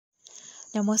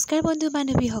নমস্কাৰ বন্ধু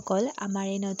বান্ধৱীসকল, আমাৰ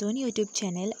এই নতুন ইউটিউব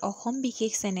চেনেল অসম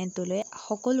বিশেষ চেনেলটোলৈ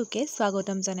সকলোকে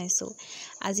স্বাগতম জনাইছোঁ।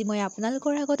 আজি মই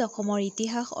আপোনালোকৰ আগত অসমৰ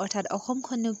ইতিহাস অৰ্থাৎ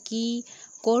অসমখননো কি,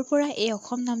 ক'ৰ পৰা এই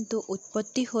অসম নামটো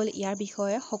উৎপত্তি হ'ল ইয়াৰ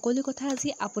বিষয়ে সকলো কথা আজি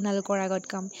আপোনালোকৰ আগত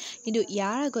ক'ম। কিন্তু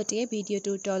ইয়াৰ আগতে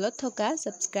ভিডিঅ'টোৰ তলত থকা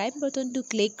ছাবস্ক্ৰাইব বাটনটো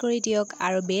ক্লিক কৰি দিয়ক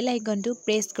আৰু বেল আইকনটো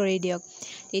প্ৰেছ কৰি দিয়ক।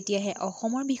 তেতিয়াহে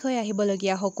অসমৰ বিষয়ে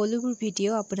আহিবলগীয়া সকলোবোৰ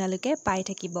ভিডিঅ' আপোনালোকে পাই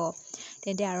থাকিব।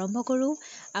 তেন্তে আৰম্ভ কৰোঁ।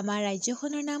 আমাৰ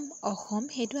ৰাজ্যখনৰ নাম অসম,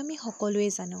 সেইটো আমি সকলোৱে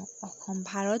জানো। অসম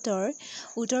ভাৰতৰ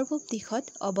উত্তৰ পূব দিশত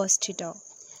অৱস্থিত।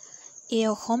 এই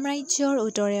অসম ৰাজ্যৰ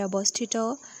উত্তৰে অৱস্থিত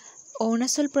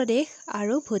অৰুণাচল প্ৰদেশ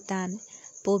আৰু ভূটান,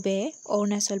 পূবে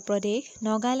অৰুণাচল প্ৰদেশ,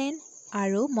 নাগালেণ্ড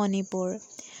আৰু মণিপুৰ,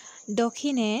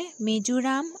 দক্ষিণে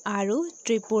মিজোৰাম আৰু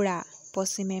ত্ৰিপুৰা,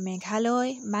 পশ্চিমে মেঘালয়,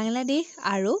 বাংলাদেশ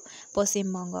আৰু পশ্চিম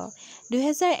বংগ।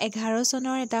 2011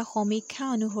 চনৰ এটা সমীক্ষা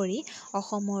অনুসৰি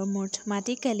অসমৰ মুঠ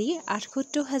মাটিকালি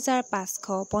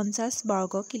 78,550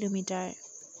 বৰ্গ কিলোমিটাৰ।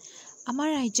 আমাৰ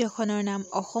ৰাজ্যখনৰ নাম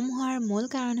অসম হোৱাৰ মূল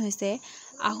কাৰণ হৈছে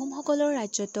আহোমসকলৰ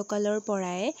ৰাজত্বকালৰ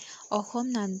পৰাই অসম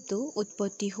নামটো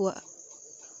উৎপত্তি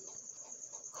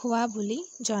হোৱা বুলি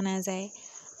জনা যায়।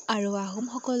 আৰু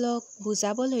আহোমসকলক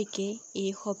বুজাবলৈকে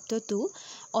এই শব্দটো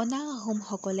অনা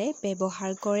আহোমসকলে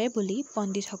ব্যৱহাৰ কৰে বুলি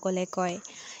পণ্ডিতসকলে কয়।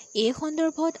 এই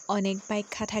সন্দৰ্ভত অনেক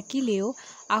ব্যাখ্যা থাকিলেও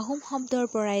আহোম শব্দৰ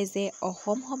পৰাই যে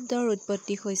অসম শব্দৰ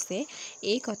উৎপত্তি হৈছে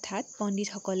এই কথাত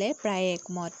পণ্ডিতসকলে প্ৰায়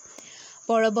একমত।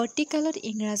 পৰৱৰ্তী কালত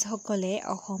ইংৰাজসকলে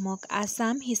অসমক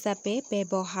আসাম হিচাপে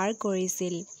ব্যৱহাৰ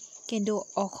কৰিছিল। কিন্তু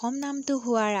অসম নামটো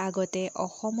হোৱাৰ আগতে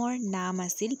অসমৰ নাম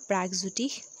আছিল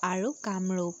প্ৰাগজ্যোতিষ আৰু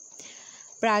কামৰূপ।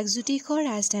 প্ৰাগজ্যোতিষৰ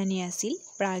ৰাজধানী আছিল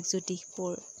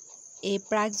প্ৰাগজ্যোতিষপুৰ। এই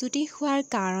প্ৰাগজ্যোতিষ হোৱাৰ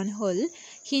কাৰণ হ'ল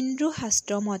হিন্দু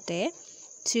শাস্ত্ৰ মতে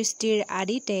সৃষ্টিৰ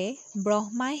আদিতে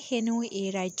ব্ৰহ্মাই হেনো এই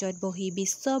ৰাজ্যত বহি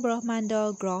বিশ্ব ব্ৰহ্মাণ্ড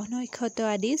গ্ৰহ নক্ষত্ৰ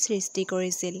আদি সৃষ্টি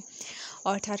কৰিছিল।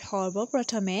 অৰ্থাৎ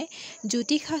সৰ্বপ্ৰথমে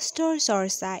জ্যোতিষশাস্ত্ৰৰ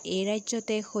চৰ্চা এই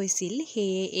ৰাজ্যতে হৈছিল,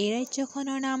 সেয়ে এই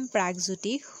ৰাজ্যখনৰ নাম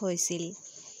প্ৰাগজ্যোতিষ হৈছিল।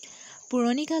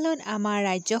 পুৰণি কালত আমাৰ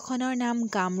ৰাজ্যখনৰ নাম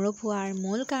কামৰূপ হোৱাৰ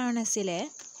মূল কাৰণ আছিলে,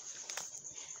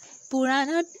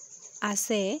 পুৰাণত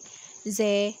আছে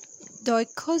যে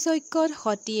দক্ষ যজ্ঞত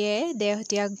সতীয়ে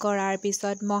দেহত্যাগ কৰাৰ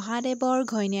পিছত মহাদেৱৰ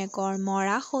ঘৈণীয়েকৰ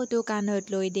মৰা শৱটো কান্ধত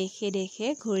লৈ দেশে দেশে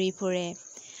ঘূৰি ফুৰে।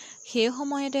 সেই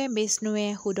সময়তে বিষ্ণুৱে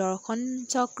সুদৰ্শন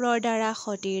চক্ৰৰ দ্বাৰা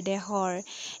সতীৰ দেহৰ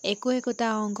একোটা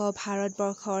অংগ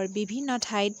ভাৰতবৰ্ষৰ বিভিন্ন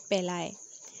ঠাইত পেলায়।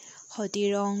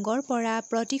 সতীৰ অংগৰ পৰা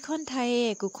প্ৰতিখন ঠায়ে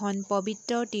একোখন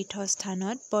পবিত্ৰ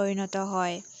তীৰ্থস্থানত পৰিণত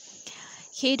হয়।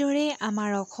 সেইদৰে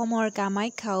আমাৰ অসমৰ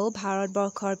কামাখ্যাও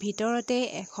ভাৰতবৰ্ষৰ ভিতৰতে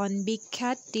এখন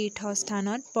বিখ্যাত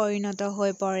তীৰ্থস্থানত পৰিণত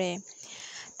হৈ পৰে।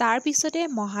 তাৰ পিছতে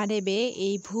মহাদেৱে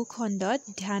এই ভূখণ্ডত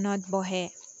ধ্যানত বহে।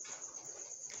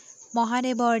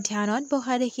 মহাদেৱৰ ধ্যানত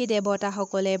বহা দেখি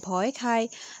দেৱতাসকলে ভয় খাই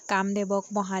কামদেৱক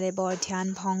মহাদেৱৰ ধ্যান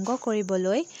ভংগ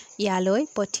কৰিবলৈ ইয়ালৈ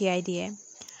পঠিয়াই দিয়ে।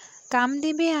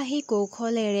 কামদেৱে আহি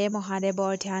কৌশলেৰে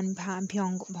মহাদেৱৰ ধ্যান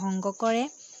ভংগ কৰে।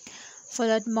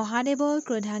 ফলত মহাদেৱৰ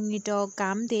ক্ৰোধান্বিত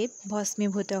কামদেৱ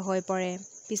ভস্মীভূত হৈ পৰে।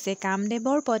 পিছে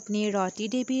কামদেৱৰ পত্নী ৰতী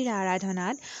দেৱীৰ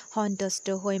আৰাধনাত সন্তুষ্ট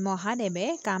হৈ মহাদেৱে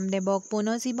কামদেৱক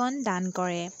পুনৰ্জীৱন দান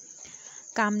কৰে।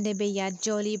 কামদেৱে ইয়াত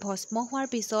জ্বলি ভস্ম হোৱাৰ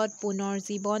পিছত পুনৰ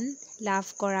জীৱন লাভ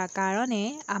কৰা কাৰণে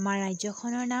আমাৰ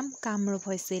ৰাজ্যখনৰ নাম কামৰূপ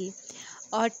হৈছিল।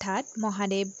 অৰ্থাৎ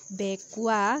মহাদেৱে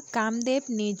কোৱা কামদেৱ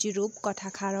নিজ ৰূপ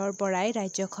কথাষাৰৰ পৰাই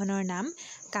ৰাজ্যখনৰ নাম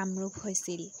কামৰূপ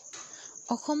হৈছিল।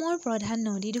 অসমৰ প্ৰধান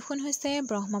নদী দুখন হৈছে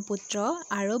ব্ৰহ্মপুত্ৰ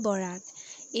আৰু বৰাক।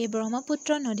 এই ব্ৰহ্মপুত্ৰ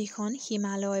নদীখন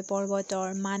হিমালয় পৰ্বতৰ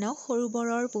মানস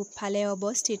সৰোবৰৰ পূবফালে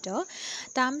অৱস্থিত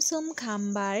তামছুম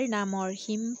খাম্বাৰ নামৰ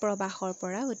হিম প্ৰবাহৰ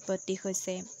পৰা উৎপত্তি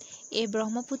হৈছে। এই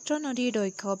ব্ৰহ্মপুত্ৰ নদীৰ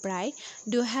দৈৰ্ঘ্য প্ৰায়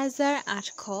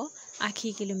 2,880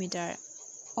 কিলোমিটাৰ।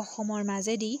 অসমৰ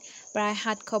মাজেদি প্ৰায়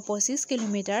 725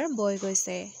 কিলোমিটাৰ বৈ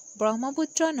গৈছে।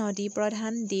 ব্ৰহ্মপুত্ৰ নদী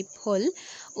প্ৰধান দ্বীপ হ'ল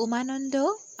উমানন্দ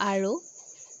আৰু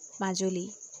মাজুলী।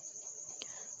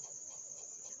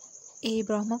 এই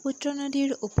ব্ৰহ্মপুত্ৰ নদীৰ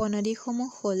উপনদীসমূহ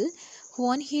হ'ল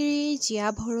সোৱণশিৰি,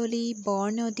 জীয়াভৰলী,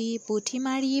 বৰনদী,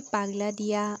 পুঠিমাৰী,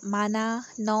 পাগলাদিয়া, মানাহ,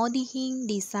 নদিহিং,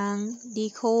 দিচাং,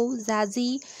 দিখৌ,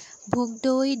 জাঁজি,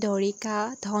 ভোগদৈ, দৰিকা,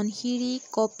 ধনশিৰি,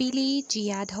 কপিলী,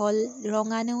 জীয়াঢল,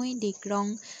 ৰঙানৈ, ডিক্ৰং,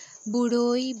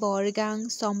 বুৰৈ, বৰগাং,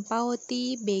 চম্পাৱতী,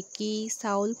 বেকী,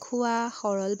 চাউলখোৱা,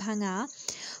 সৰলভাঙা,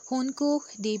 সোণকোষ,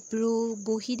 ডিব্ৰু,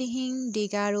 বুঢ়ীদিহিং,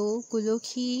 দিগাৰু,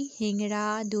 কুলসী, হিংৰা,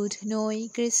 দুধনৈ,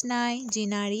 কৃষ্ণাই,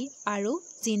 জিনাৰী আৰু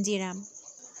জিঞ্জিৰাম।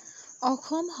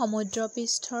 অসম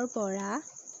সমুদ্ৰপৃষ্ঠৰ পৰা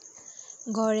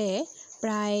গড়ে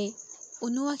প্ৰায়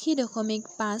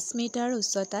 ৭৯.৫ মিটাৰ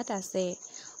উচ্চতাত আছে।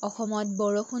 অসমত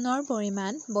বৰষুণৰ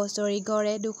পৰিমাণ বছৰি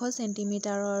গড়ে 200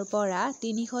 ছেণ্টিমিটাৰৰ পৰা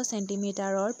 300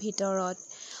 ছেণ্টিমিটাৰৰ ভিতৰত।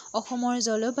 অসমৰ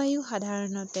জলবায়ু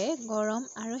সাধাৰণতে গৰম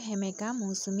আৰু সেমেকা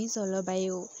মৌচুমী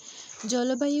জলবায়ু।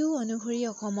 জলবায়ু অনুসৰি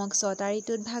অসমক ৬টা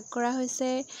ঋতুত ভাগ কৰা হৈছে: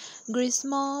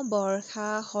 গ্ৰীষ্ম, বৰ্ষা,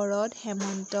 শৰৎ,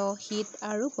 হেমন্ত, শীত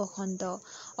আৰু বসন্ত।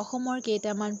 অসমৰ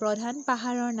কেইটামান প্ৰধান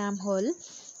পাহাৰৰ নাম হ'ল: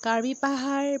 কাৰ্বি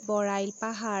পাহাৰ, বৰাইল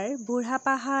পাহাৰ, বুঢ়া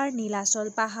পাহাৰ, নীলাচল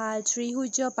পাহাৰ,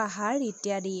 শ্ৰীসূৰ্য পাহাৰ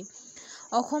ইত্যাদি।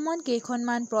 অসমত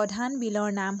কেইখনমান প্ৰধান বিলৰ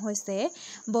নাম হৈছে: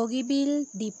 বগীবিল,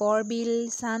 দীপৰ বিল,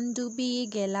 চান্দডুবি,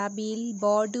 গেলাবিল,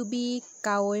 বৰডুবি,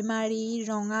 কাৱৈমাৰী,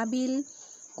 ৰঙাবিল,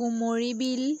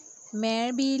 কুমৰীবিল,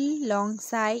 মেৰবিল,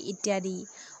 লংচাই ইত্যাদি।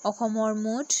 অসমৰ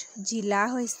মুঠ জিলা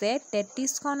হৈছে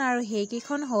 ৩৩খন আৰু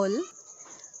সেইকেইখন হ'ল: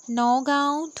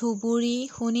 নগাঁও, ধুবুৰী,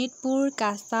 শোণিতপুৰ,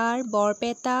 কাছাৰ,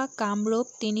 বৰপেটা, কামৰূপ,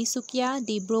 তিনিচুকীয়া,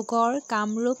 ডিব্ৰুগড়,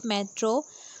 কামৰূপ মেট্ৰ',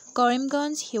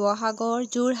 কৰিমগঞ্জ, শিৱসাগৰ,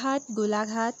 যোৰহাট,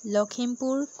 গোলাঘাট,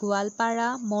 লখিমপুৰ, গোৱালপাৰা,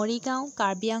 মৰিগাঁও,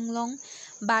 কাৰ্বি আংলং,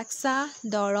 বাক্সা,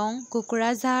 দৰং,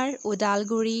 কোকৰাঝাৰ,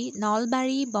 ওদালগুৰি,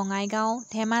 নলবাৰী, বঙাইগাঁও,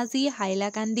 ধেমাজি,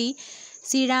 হাইলাকান্দি,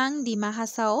 চিৰাং, ডিমা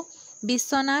হাছাও,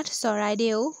 বিশ্বনাথ,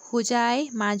 চৰাইদেউ, হোজাই,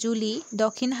 মাজুলী,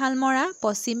 দক্ষিণ শালমৰা,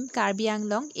 পশ্চিম কাৰ্বি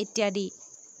আংলং ইত্যাদি।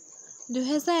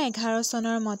 ২০১১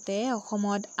 চনৰ মতে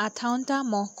অসমত ৫৮টা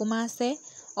মহকুমা আছে।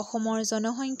 অসমৰ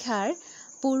জনসংখ্যাৰ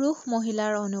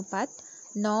পুৰুষ-মহিলাৰ অনুপাত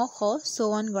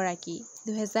 ৯৫৪ গৰাকী।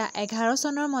 ২০১১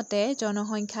 চনৰ মতে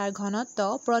জনসংখ্যাৰ ঘনত্ব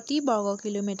প্ৰতি বৰ্গ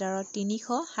কিলোমিটাৰত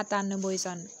 ৩৯৭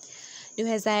 জন।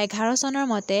 ২০১১ চনৰ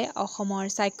মতে অসমৰ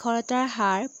সাক্ষৰতাৰ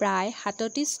হাৰ প্ৰায়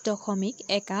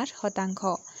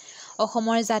 ৩৭.১৮%।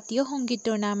 অসমৰ জাতীয়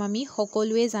সংগীতৰ নাম আমি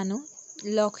সকলোৱে জানো: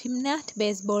 লক্ষ্মীনাথ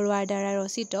বেজবৰুৱাৰ দ্বাৰা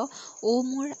ৰচিত "অ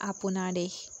মোৰ আপোনাৰ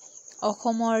দেশ"।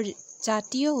 অসমৰ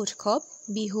জাতীয় উৎসৱ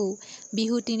বিহু।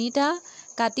 বিহু তিনিটা: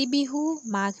 কাতি বিহু,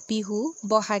 মাঘ বিহু,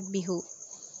 বহাগ বিহু।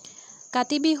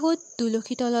 কাতি বিহুত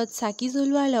তুলসী তলত চাকি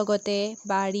জ্বলোৱাৰ লগতে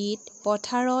বাৰীত,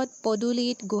 পথাৰত,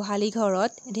 পদূলিত, গোহালি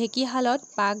ঘৰত, ঢেঁকীশালত,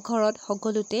 পাকঘৰত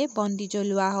সকলোতে বন্তি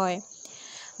জ্বলোৱা হয়।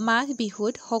 মাঘ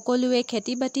বিহুত সকলোৱে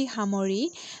খেতি-বাতি সামৰি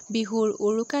বিহুৰ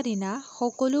উৰুকা দিনা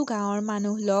সকলো গাঁৱৰ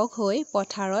মানুহ লগ হৈ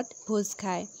পথাৰত ভোজ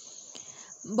খায়।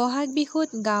 বহাগ বিহুত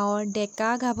গাঁৱৰ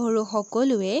ডেকা-গাভৰু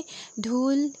সকলোৱে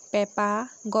ঢোল, পেঁপা,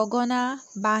 গগনা,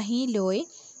 বাঁহী লৈ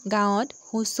গাঁৱত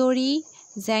হুঁচৰি,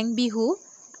 জেং বিহু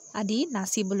আদি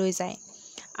নাচিবলৈ যায়।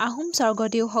 আহোম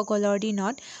স্বৰ্গদেউসকলৰ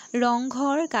দিনত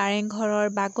ৰংঘৰ, কাৰেংঘৰৰ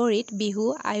বাকৰিত বিহু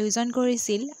আয়োজন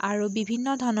কৰিছিল আৰু বিভিন্ন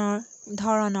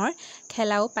ধৰণৰ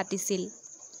খেলাও পাতিছিল।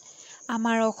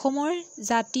 আমাৰ অসমৰ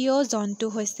জাতীয় জন্তু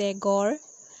হৈছে গড়,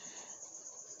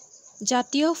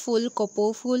 জাতীয় ফুল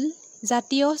কপৌ ফুল,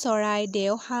 জাতীয় চৰাই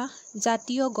দেওহাঁহ,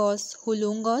 জাতীয় গছ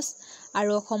হুলুং গছ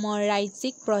আৰু অসমৰ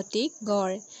ৰাজ্যিক প্ৰতীক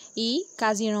গড়। ই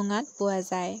কাজিৰঙাত পোৱা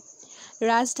যায়।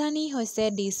 ৰাজধানী হৈছে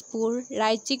দিছপুৰ।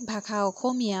 ৰাজ্যিক ভাষা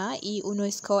অসমীয়া। ই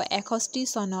 ১৯৬১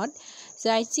 চনত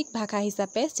ৰাজ্যিক ভাষা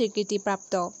হিচাপে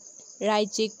স্বীকৃতিপ্ৰাপ্ত।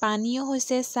 ৰাজ্যিক পানীয়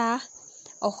হৈছে চাহ।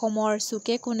 অসমৰ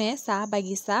চুকে-কোণে চাহ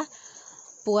বাগিচা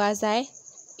পোৱা যায়।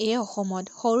 অসমত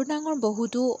সৰু ডাঙৰ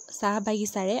বহুতো চাহ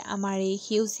বাগিচাৰে আমাৰ এই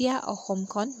সেউজীয়া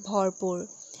অসমখন ভৰপূৰ।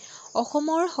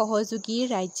 অসমৰ সহযোগী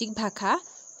ৰাজ্যিক ভাষা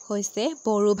হৈছে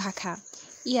বড়ো ভাষা।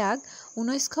 ইয়াক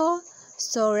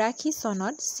 ১৯৮৪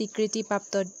 চনত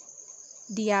স্বীকৃতিপ্ৰাপ্ত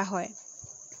দিয়া হয়।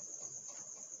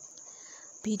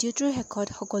 ভিডিঅ'টোৰ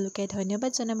শেষত সকলোকে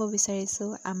ধন্যবাদ জনাব বিচাৰিছোঁ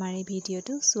আমাৰ এই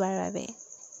ভিডিঅ'টো চোৱাৰ বাবে।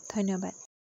 ধন্যবাদ।